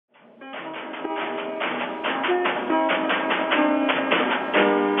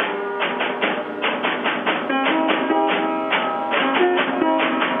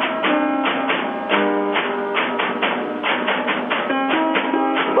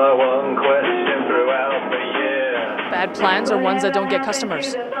my one question throughout the year. Bad plans are ones that don't get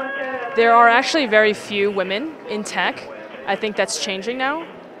customers. There are actually very few women in tech. I think that's changing now.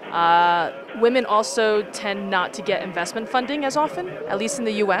 Women also tend not to get investment funding as often, at least in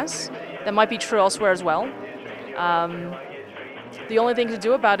the US. That might be true elsewhere as well. The only thing to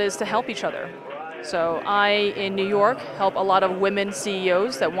do about it is to help each other. So I, in New York, help a lot of women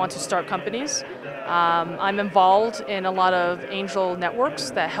CEOs that want to start companies. I'm involved in a lot of angel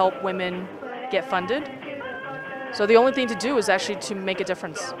networks that help women get funded. So the only thing to do is actually to make a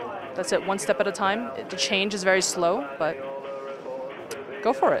difference. That's it, one step at a time. The change is very slow, but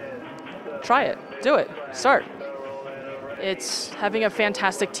go for it. Try it, do it, start. It's having a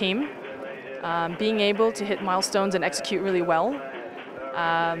fantastic team, being able to hit milestones and execute really well.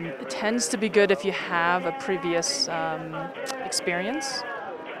 It tends to be good if you have a previous experience,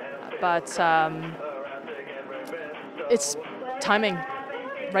 but it's timing,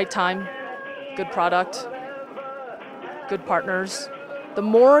 right time, good product, good partners. The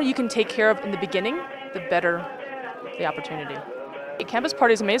more you can take care of in the beginning, the better the opportunity. Campus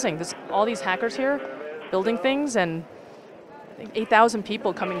Party is amazing. There's all these hackers here building things, and I think 8,000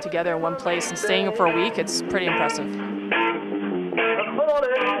 people coming together in one place and staying for a week. It's pretty impressive.